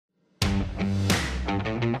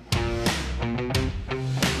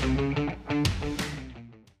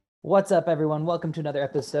What's up, everyone? Welcome to another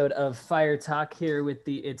episode of Fire Talk here with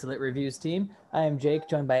the It's Lit Reviews team. I am Jake,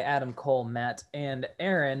 joined by Adam, Cole, Matt, and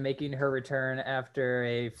Aaron, making her return after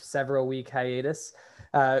a several-week hiatus.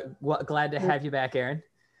 Glad to have you back, Aaron.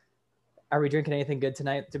 Are we drinking anything good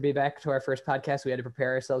tonight to be back to our first podcast? We had to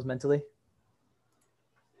prepare ourselves mentally.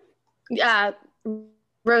 Yeah,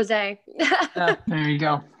 rosé. There you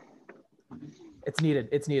go. It's needed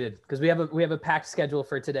because we have a packed schedule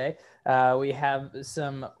for today. We have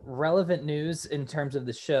some relevant news in terms of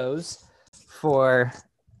the shows. For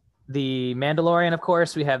the Mandolorain, of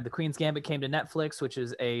course, we have the Queen's Gambit came to Netflix, which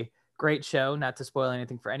is a great show. Not to spoil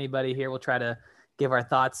anything for anybody here, we'll try to give our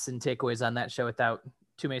thoughts and takeaways on that show without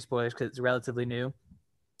too many spoilers because it's relatively new.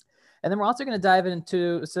 And then we're also going to dive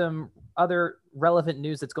into some other relevant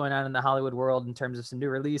news that's going on in the Hollywood world in terms of some new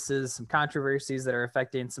releases, some controversies that are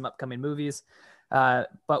affecting some upcoming movies. But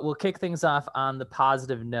we'll kick things off on the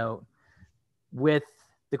positive note with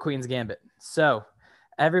the Queen's Gambit. So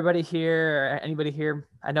anybody here,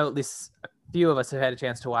 I know at least a few of us have had a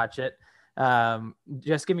chance to watch it.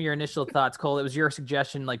 Just give me your initial thoughts, Cole. It was your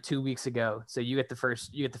suggestion like 2 weeks ago. So you get the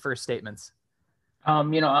first statements.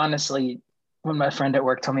 Honestly, when my friend at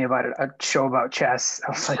work told me about a show about chess,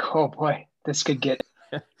 I was like, oh boy, this could get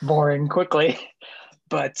boring quickly.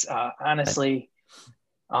 But honestly,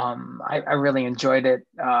 I really enjoyed it.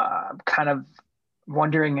 Kind of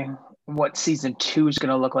wondering what season 2 is going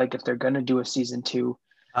to look like if they're going to do a season 2.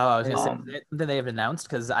 Oh, I was going to say, something they have announced?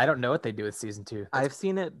 Because I don't know what they do with season 2. I've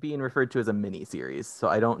seen it being referred to as a mini series, so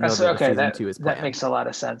I don't know that season 2 is planned. That makes a lot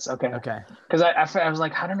of sense. Okay. Because I was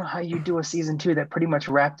like, I don't know how you do a season 2 that pretty much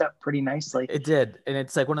wrapped up pretty nicely. It did, and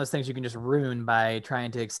it's like one of those things you can just ruin by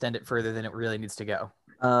trying to extend it further than it really needs to go.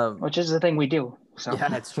 Which is the thing we do. So yeah,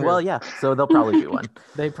 that's true. Well, yeah. So they'll probably do one.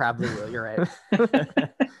 They probably will. You're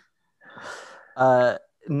right.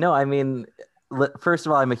 No, I mean, first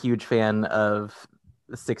of all, I'm a huge fan of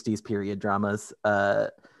 60s period dramas.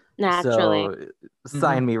 Naturally. So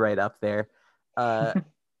sign me right up there.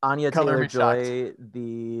 Anya Taylor-Joy,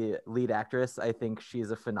 the lead actress, I think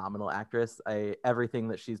she's a phenomenal actress. Everything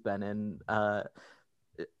that she's been in, I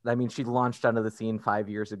mean, she launched onto the scene 5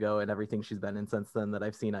 years ago, and everything she's been in since then that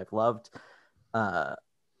I've seen, I've loved. Yeah,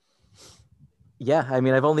 I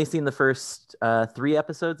mean, I've only seen the first 3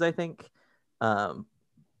 episodes, I think.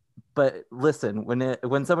 But listen,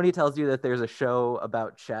 when somebody tells you that there's a show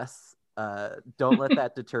about chess, don't let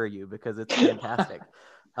that deter you because it's fantastic.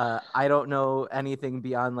 I don't know anything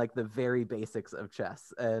beyond like the very basics of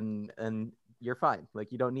chess, and you're fine.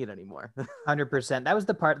 Like, you don't need any more. 100%. That was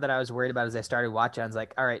the part that I was worried about as I started watching. I was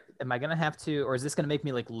like, all right, am I going to have to, or is this going to make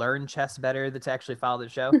me like learn chess better to actually follow the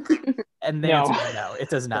show? And the answer is no, it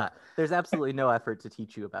does not. There's absolutely no effort to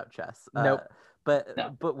teach you about chess. Nope. But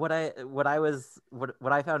what I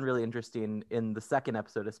found really interesting in the second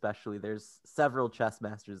episode, especially, there's several chess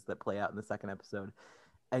masters that play out in the second episode,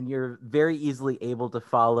 and you're very easily able to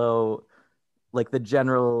follow like the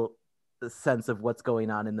general sense of what's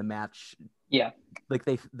going on in the match. Yeah, like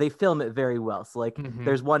they film it very well. So like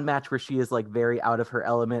there's one match where she is like very out of her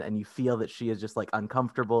element, and you feel that she is just like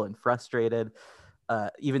uncomfortable and frustrated.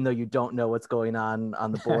 Even though you don't know what's going on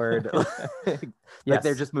the board. Like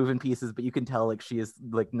they're just moving pieces, but you can tell like she is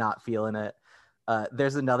like not feeling it.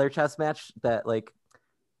 There's another chess match that like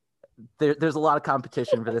there's a lot of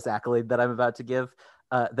competition for this accolade that I'm about to give.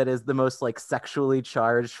 That is the most like sexually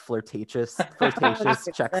charged, flirtatious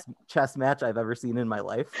chess match I've ever seen in my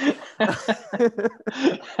life.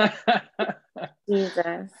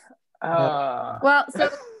 Jesus. Well, so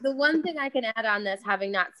the one thing I can add on this,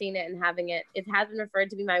 having not seen it and having it has been referred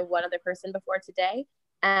to be my one other person before today,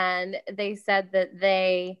 and they said that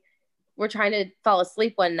they were trying to fall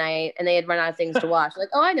asleep one night and they had run out of things to watch. Like,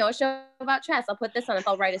 oh, I know a show about chess. I'll put this on if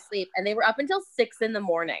I'll right asleep. And they were up until 6 a.m.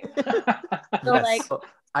 So like,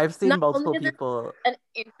 I've seen multiple people. An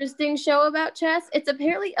interesting show about chess. It's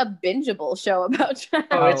apparently a bingeable show about chess.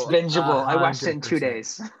 Oh, it's bingeable. I watched it in 2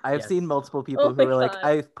 days. I've seen multiple people who were like,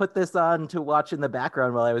 I put this on to watch in the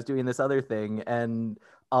background while I was doing this other thing, and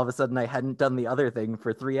all of a sudden I hadn't done the other thing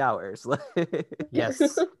for 3 hours. Yes.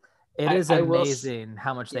 It is amazing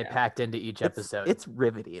how much they packed into each episode. It's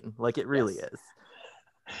riveting. Like, it really is.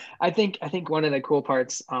 I think one of the cool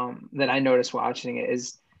parts that I noticed watching it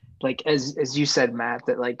is, like, as you said, Matt,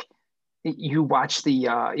 that like you watch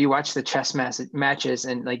the chess matches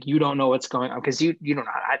and like you don't know what's going on because you don't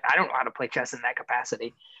know. I don't know how to play chess in that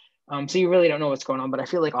capacity, so you really don't know what's going on. But I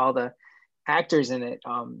feel like all the actors in it,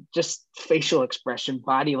 just facial expression,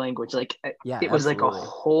 body language, like it was like a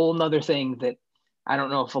whole nother thing that I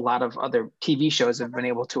don't know if a lot of other TV shows have been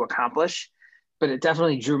able to accomplish, but it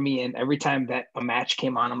definitely drew me in every time that a match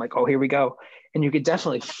came on. I'm like, oh, here we go. and you could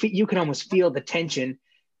definitely you can almost feel the tension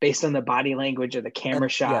based on the body language of the camera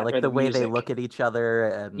shot. Yeah, like or the way music. they look at each other,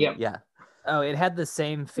 and yeah. Oh, it had the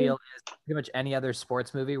same feel as pretty much any other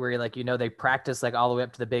sports movie where you're like, they practice like all the way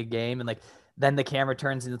up to the big game, and like then the camera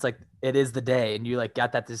turns and it's like it is the day, and you like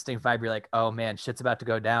got that distinct vibe. You're like, oh man, shit's about to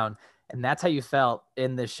go down, and that's how you felt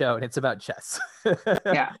in this show, and it's about chess.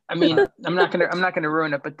 Yeah, I mean, I'm not gonna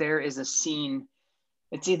ruin it, but there is a scene.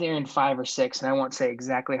 It's either in 5 or 6, and I won't say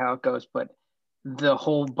exactly how it goes, but the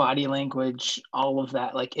whole body language, all of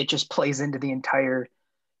that, like it just plays into the entire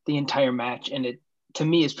match, and it to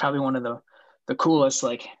me is probably one of the coolest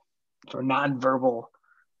like for nonverbal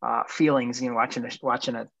feelings. Watching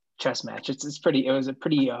a chess match. It was a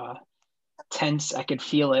pretty tense. I could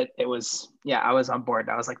feel it. It was I was on board.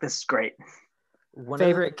 I was like, this is great.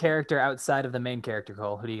 Favorite character outside of the main character,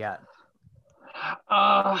 Cole? Who do you got?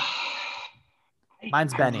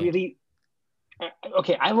 Mine's Benny.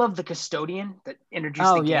 Okay, I love the custodian that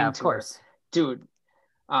introduced the game of course. Dude,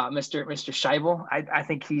 Mr. Scheibel. I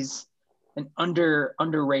think he's an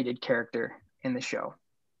underrated character in the show.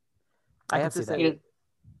 I have to say,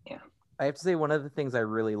 I have to say one of the things I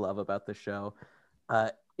really love about the show,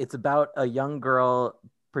 it's about a young girl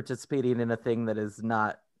participating in a thing that is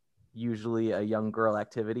not usually a young girl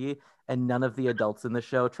activity, and none of the adults in the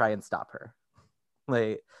show try and stop her.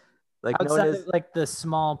 Like outside of, like the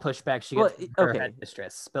small pushback she gets from her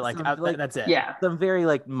headmistress, but like, that's it. Yeah, some very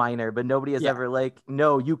like minor, but nobody has ever like,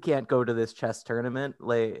 no, you can't go to this chess tournament.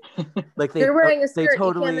 Like you're wearing a skirt,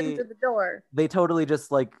 you can't enter the door. They totally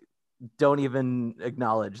just like don't even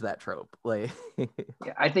acknowledge that trope. Like,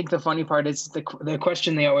 yeah, I think the funny part is the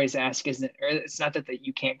question they always ask isn't, or it's not that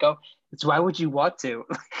you can't go. It's why would you want to?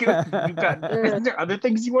 Isn't there other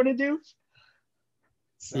things you want to do?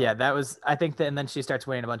 So. Yeah, that was, I think that, and then she starts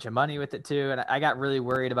winning a bunch of money with it too. And I got really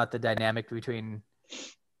worried about the dynamic between,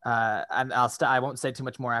 I won't say too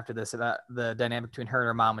much more after this about the dynamic between her and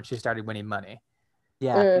her mom when she started winning money.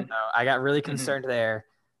 Yeah. So I got really concerned there.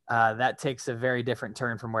 That takes a very different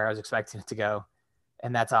turn from where I was expecting it to go.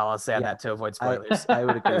 And that's all I'll say on that to avoid spoilers. I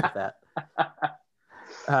would agree with that.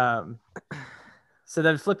 So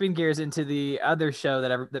then flipping gears into the other show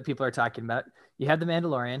that people are talking about, you had The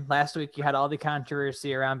Mandalorian. Last week you had all the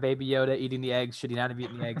controversy around Baby Yoda eating the eggs. Should he not have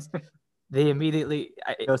eaten the eggs? They immediately...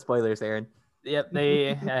 no spoilers, Aaron. Yep.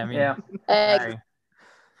 Eggs.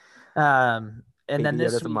 And Baby then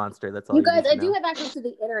this Yoda's a monster. That's all you guys, I do have access to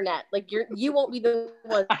the internet. Like you won't be the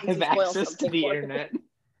one I have access to the internet.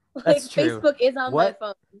 Like, that's true. Facebook is on my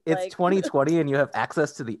phone. It's 2020 and you have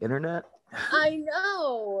access to the internet? I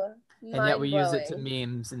know. And yet we use it to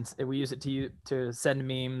memes, and we use it to send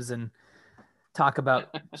memes and talk about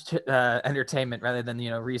entertainment rather than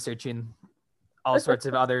researching all sorts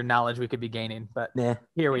of other knowledge we could be gaining. But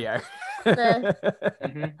here we are.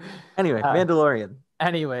 Anyway, Mandalorian.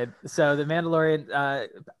 Anyway, so the Mandalorian,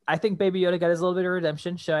 I think Baby Yoda got his little bit of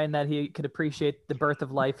redemption, showing that he could appreciate the birth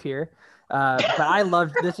of life here. But I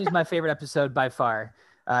loved, this is my favorite episode by far.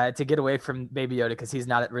 To get away from Baby Yoda, because he's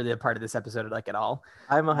not really a part of this episode like at all.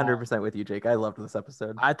 I'm 100% with you, Jake. I loved this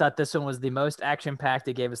episode. I thought this one was the most action-packed.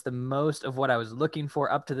 It gave us the most of what I was looking for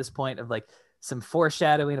up to this point, of like some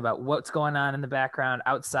foreshadowing about what's going on in the background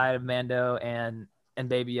outside of Mando and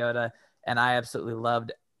Baby Yoda, and I absolutely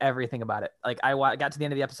loved everything about it. Like I got to the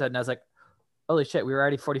end of the episode and I was like, holy shit, we were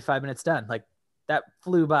already 45 minutes done. Like that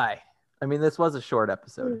flew by. I mean, this was a short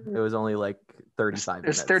episode. It was only like 35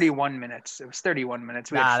 minutes. It was 31 minutes. It was 31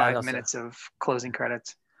 minutes. We had 5 minutes of closing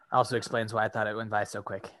credits. Also explains why I thought it went by so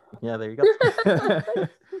quick. Yeah, there you go.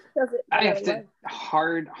 I have to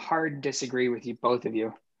hard disagree with you, both of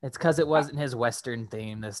you. It's because it wasn't his Western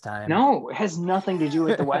theme this time. No, it has nothing to do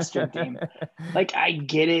with the Western theme. Like, I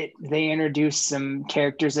get it. They introduced some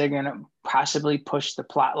characters that are going to possibly push the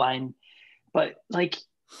plot line. But, like,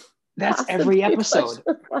 that's every episode.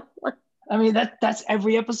 I mean, that's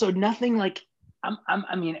every episode. Nothing like I've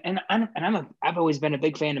always been a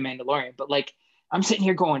big fan of Mandalorian, but like I'm sitting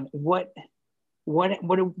here going, what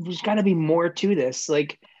there's got to be more to this.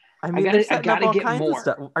 Like, I mean, I gotta get more. Of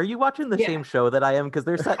stuff. Are you watching the same show that I am? Because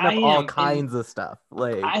they're setting up all kinds of stuff.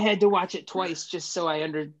 Like, I had to watch it twice just so I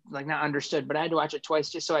not understood, but I had to watch it twice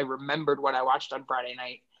just so I remembered what I watched on Friday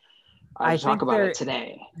night. I'll talk about it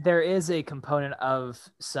today. There is a component of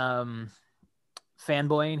some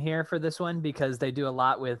fanboying here for this one, because they do a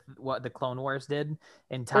lot with what the Clone Wars did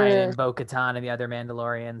and tying in Bo-Katan and the other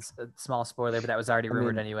Mandalorians. A small spoiler, but that was already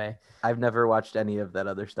rumored anyway. I've never watched any of that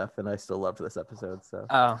other stuff, and I still loved this episode. So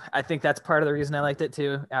I think that's part of the reason I liked it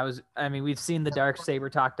too. We've seen the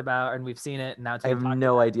Darksaber talked about, and we've seen it, and now it's I have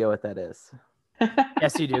no idea what that is.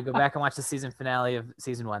 Yes, you do. Go back and watch the season finale of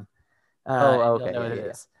season 1. Okay. You'll know what it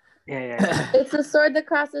is. Yeah. It's the sword that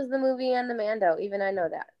crosses the movie and the Mando. Even I know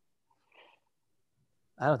that.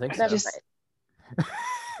 I don't think Never so.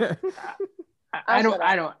 I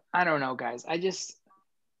don't know, guys.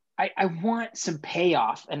 I want some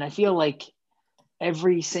payoff, and I feel like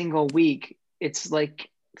every single week it's like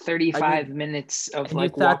 35 minutes of and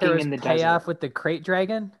like you thought walking there was in the payoff desert. with the crate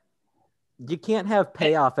dragon? You can't have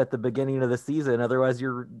payoff at the beginning of the season, otherwise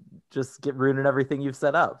you're just ruining everything you've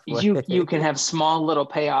set up. You can have small little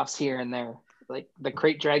payoffs here and there. Like the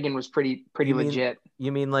crate dragon was pretty legit.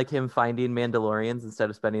 You mean like him finding Mandalorians instead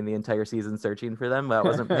of spending the entire season searching for them? That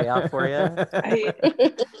wasn't payoff for you?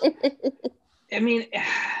 I mean,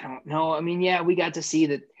 I don't know. I mean, yeah, we got to see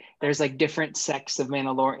that there's like different sects of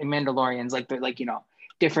Mandalorians, like they're like, you know,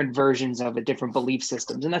 different versions of it, different belief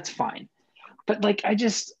systems, and that's fine. But like, I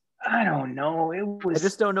don't know. I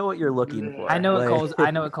just don't know what you're looking for. I know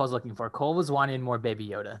what Cole's looking for. Cole was wanting more Baby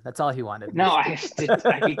Yoda. That's all he wanted. No, I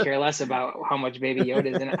could care less about how much Baby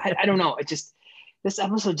Yoda is, and I don't know. This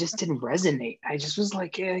episode just didn't resonate. I just was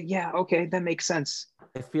like, yeah, okay, that makes sense.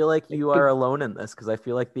 I feel like you are alone in this because I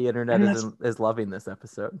feel like the internet is loving this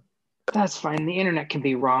episode. That's fine. The internet can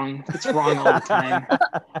be wrong. It's wrong all the time.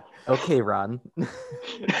 Okay, Ron.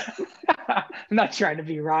 I'm not trying to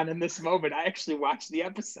be Ron in this moment. I actually watched the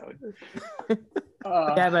episode. Yeah,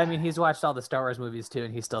 but I mean, he's watched all the Star Wars movies too,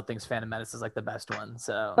 and he still thinks Phantom Menace is like the best one.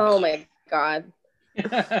 So. Oh my God.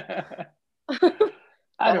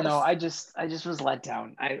 I don't know. I just was let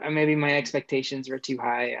down. I maybe my expectations were too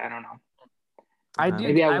high. I don't know.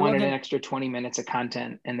 Maybe I wanted an extra 20 minutes of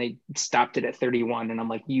content, and they stopped it at 31, and I'm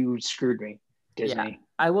like, you screwed me, Disney. Yeah,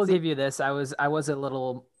 I will give you this. I was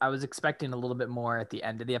expecting a little bit more at the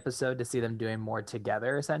end of the episode to see them doing more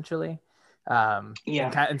together, essentially.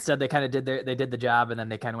 Instead, they kind of did the job, and then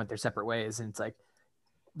they kind of went their separate ways. And it's like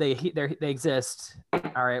they exist.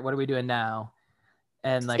 All right, what are we doing now?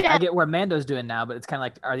 And like, I get where Mando's doing now, but it's kind of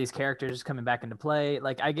like, are these characters coming back into play?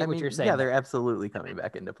 Like, I get what you're saying. Yeah, they're absolutely coming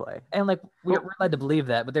back into play. And like, we're led to believe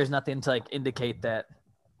that, but there's nothing to like indicate that,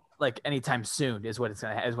 like, anytime soon is what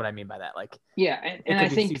I mean by that. Like, yeah, and I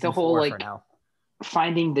think the whole like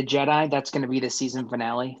finding the Jedi, that's going to be the season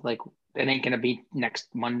finale. Like, it ain't going to be next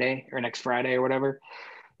Monday or next Friday or whatever.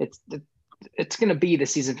 It's going to be the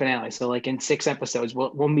season finale. So like in 6 episodes,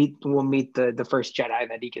 we'll meet the first Jedi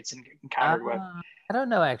that he gets encountered with. I don't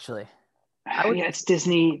know, actually. Yeah, it's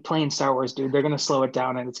Disney playing Star Wars, dude. They're going to slow it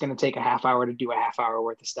down, and it's going to take a half hour to do a half hour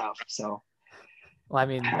worth of stuff. So, well, I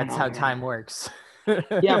mean, that's how time works.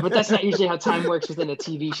 Yeah, but that's not usually how time works within a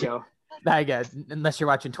TV show. I guess, unless you're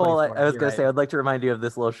watching 24. Well, I was going to say, I'd like to remind you of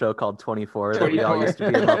this little show called 24 that we all used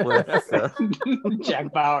to be in love with. So.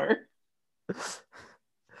 Jack Bauer.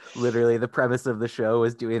 Literally, the premise of the show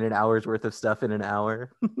was doing an hour's worth of stuff in an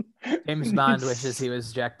hour. James Bond wishes he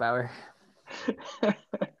was Jack Bauer.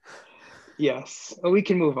 Yes. Well, we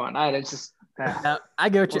can move on. I get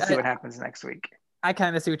what we'll see what happens next week. I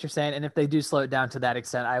kind of see what you're saying, and if they do slow it down to that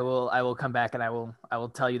extent, I will come back and I will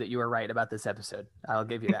tell you that you were right about this episode. I'll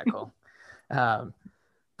give you that call.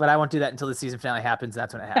 But I won't do that until the season finale happens.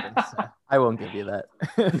 That's when it happens. So. I won't give you that.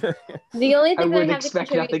 The only thing I would have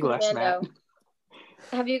expect to nothing less, Matt.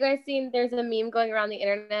 Have you guys seen? There's a meme going around the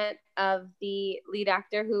internet of the lead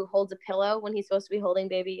actor who holds a pillow when he's supposed to be holding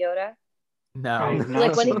Baby Yoda. No,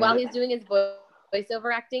 like while he's doing his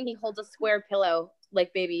voiceover acting, he holds a square pillow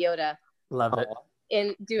like Baby Yoda. Love it.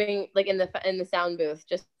 In doing like in the sound booth,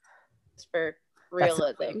 just for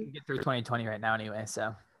realism. Get through 2020 right now, anyway.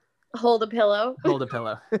 So hold a pillow. Hold a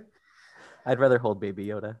pillow. I'd rather hold Baby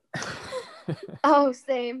Yoda. Oh,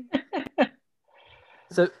 same.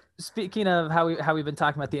 So speaking of how we've been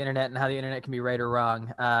talking about the internet and how the internet can be right or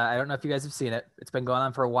wrong, I don't know if you guys have seen it. It's been going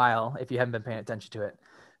on for a while. If you haven't been paying attention to it.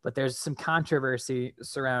 But there's some controversy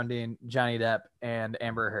surrounding Johnny Depp and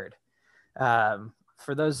Amber Heard.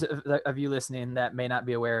 For those of you listening that may not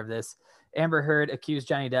be aware of this, Amber Heard accused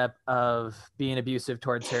Johnny Depp of being abusive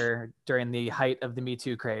towards her during the height of the Me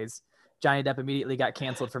Too craze. Johnny Depp immediately got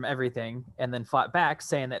canceled from everything and then fought back,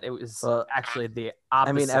 saying that it was actually the opposite.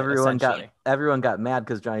 I mean, everyone got mad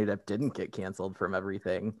because Johnny Depp didn't get canceled from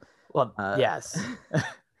everything. Well, yes.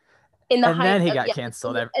 Then he got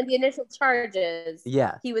canceled. And the initial charges,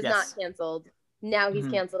 he was not canceled. Now he's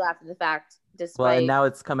canceled after the fact. Well, and now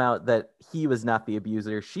it's come out that he was not the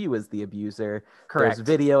abuser. She was the abuser. Correct. There's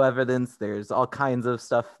video evidence. There's all kinds of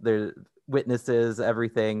stuff. There's witnesses,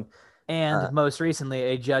 everything. And most recently,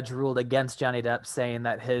 a judge ruled against Johnny Depp, saying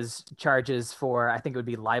that his charges for, I think it would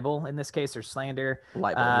be libel in this case, or slander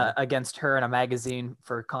against her in a magazine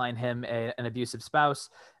for calling him an abusive spouse.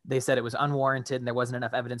 They said it was unwarranted and there wasn't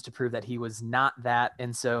enough evidence to prove that he was not that.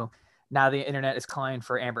 And so Now the internet is calling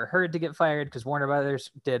for Amber Heard to get fired because Warner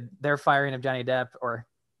Brothers did their firing of Johnny Depp, or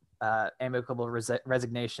amicable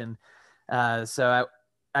resignation. So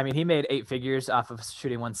I mean, he made 8 figures off of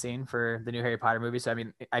shooting one scene for the new Harry Potter movie. So I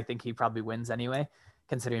mean, I think he probably wins anyway,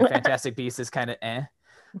 considering Fantastic Beasts is kind of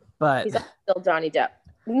but he's still Johnny Depp.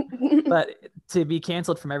 But to be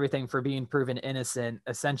canceled from everything for being proven innocent,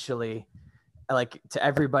 essentially, like, to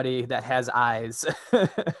everybody that has eyes.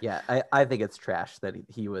 Yeah, I think it's trash that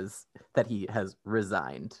he has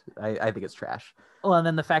resigned. I think it's trash. Well, and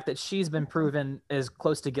then the fact that she's been proven as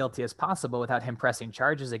close to guilty as possible without him pressing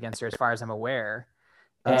charges against her, as far as I'm aware.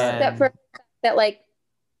 Except for that, like,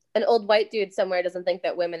 an old white dude somewhere doesn't think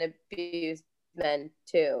that women abuse men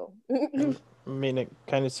too. I mean, it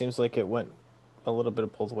kind of seems like it went a little bit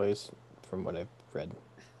of both ways from what I've read.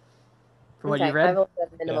 From what you read? I've only done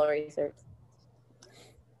minimal research.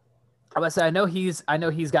 I must say, I know he's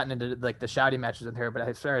gotten into like the shouting matches with her, but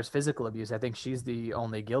as far as physical abuse, I think she's the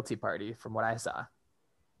only guilty party from what I saw.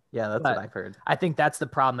 Yeah, that's what I've heard. I think that's the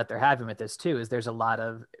problem that they're having with this too, is there's a lot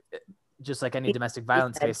of, just like any domestic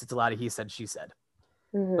violence case, it's a lot of he said, she said.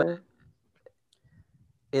 Mm-hmm. But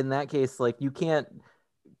in that case, like, you can't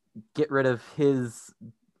get rid of his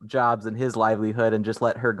jobs and his livelihood and just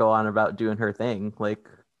let her go on about doing her thing. Like,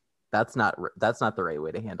 that's not the right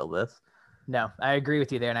way to handle this. No, I agree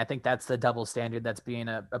with you there. And I think that's the double standard that's being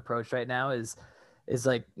approached right now is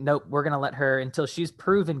like, nope, we're going to let her, until she's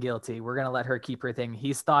proven guilty, we're going to let her keep her thing.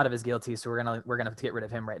 He's thought of as guilty, so we're going to get rid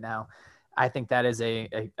of him right now. I think that is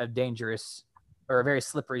a dangerous, or a very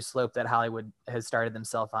slippery slope that Hollywood has started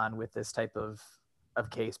themselves on with this type of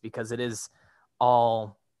case, because it is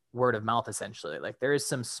all word of mouth, essentially. Like, there is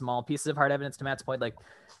some small pieces of hard evidence, to Matt's point. Like,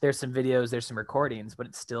 there's some videos, there's some recordings, but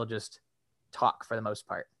it's still just talk for the most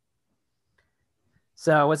part.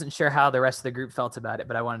 So I wasn't sure how the rest of the group felt about it,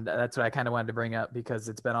 but that's what I kind of wanted to bring up, because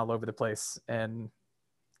it's been all over the place, and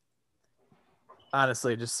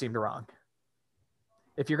honestly, it just seemed wrong.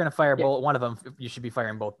 If you're going to fire one of them, you should be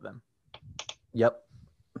firing both of them. Yep.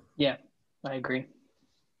 Yeah, I agree.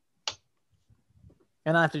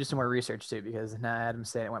 And I'll have to do some more research too, because now Adam's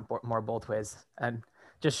saying it went more both ways, and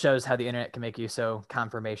just shows how the internet can make you so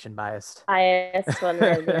confirmation biased. I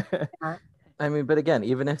mean, but again,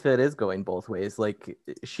 even if it is going both ways, like,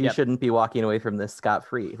 she shouldn't be walking away from this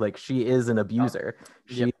scot-free. Like, she is an abuser.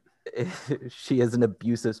 She is an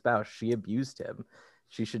abusive spouse. She abused him.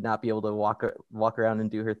 She should not be able to walk around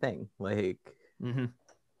and do her thing. Like, mm-hmm.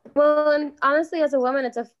 Well, and honestly, as a woman,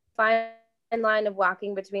 it's a fine line of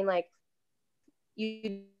walking between, like,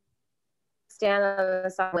 you stand on the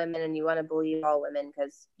side of women and you want to believe all women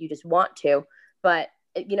because you just want to, but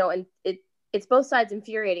and it's both sides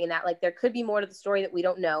infuriating in that, like, there could be more to the story that we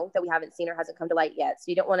don't know, that we haven't seen or hasn't come to light yet. So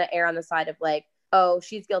you don't want to err on the side of, like, oh,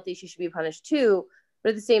 she's guilty, she should be punished too. But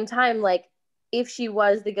at the same time, like, if she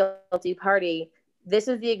was the guilty party, this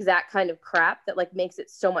is the exact kind of crap that, like, makes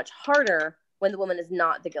it so much harder when the woman is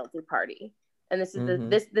not the guilty party. And this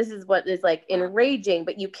is this is what is, like, enraging,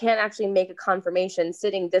 but you can't actually make a confirmation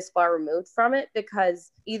sitting this far removed from it,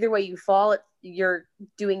 because either way you fall, you're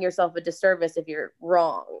doing yourself a disservice if you're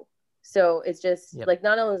wrong. So it's just like,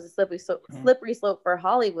 not only is it a slippery slope for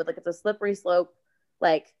Hollywood, like, it's a slippery slope,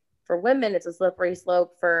 like, for women, it's a slippery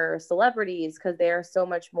slope for celebrities, because they are so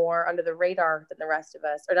much more under the radar than the rest of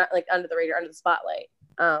us, or not like under the radar, under the spotlight.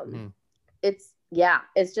 It's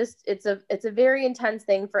a very intense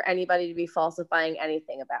thing for anybody to be falsifying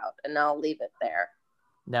anything about, and I'll leave it there.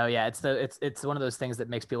 No, yeah, it's one of those things that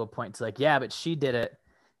makes people point to, like, yeah, but she did it,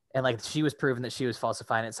 and, like, she was proven that she was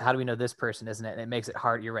falsifying it. So how do we know this person isn't it? And it makes it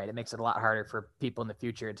hard. You're right. It makes it a lot harder for people in the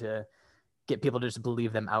future to get people to just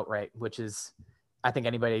believe them outright, which is, I think,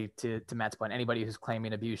 anybody, to Matt's point, anybody who's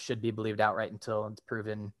claiming abuse should be believed outright until it's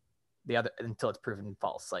proven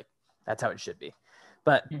false. Like, that's how it should be.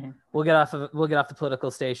 But we'll get off the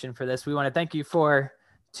political station for this. We want to thank you for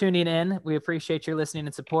tuning in. We appreciate your listening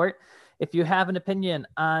and support. If you have an opinion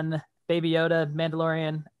on Baby Yoda,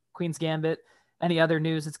 Mandalorian, Queen's Gambit, any other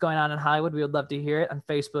news that's going on in Hollywood, we would love to hear it on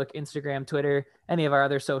Facebook, Instagram, Twitter, any of our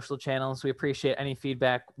other social channels. We appreciate any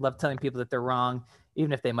feedback. Love telling people that they're wrong,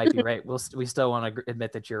 even if they might be right. We still want to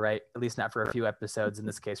admit that you're right, at least not for a few episodes, in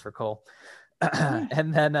this case for Cole.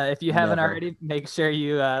 And then if you haven't already, make sure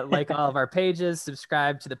you like all of our pages,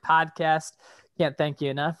 subscribe to the podcast. Can't thank you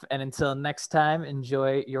enough. And until next time,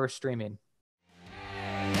 enjoy your streaming.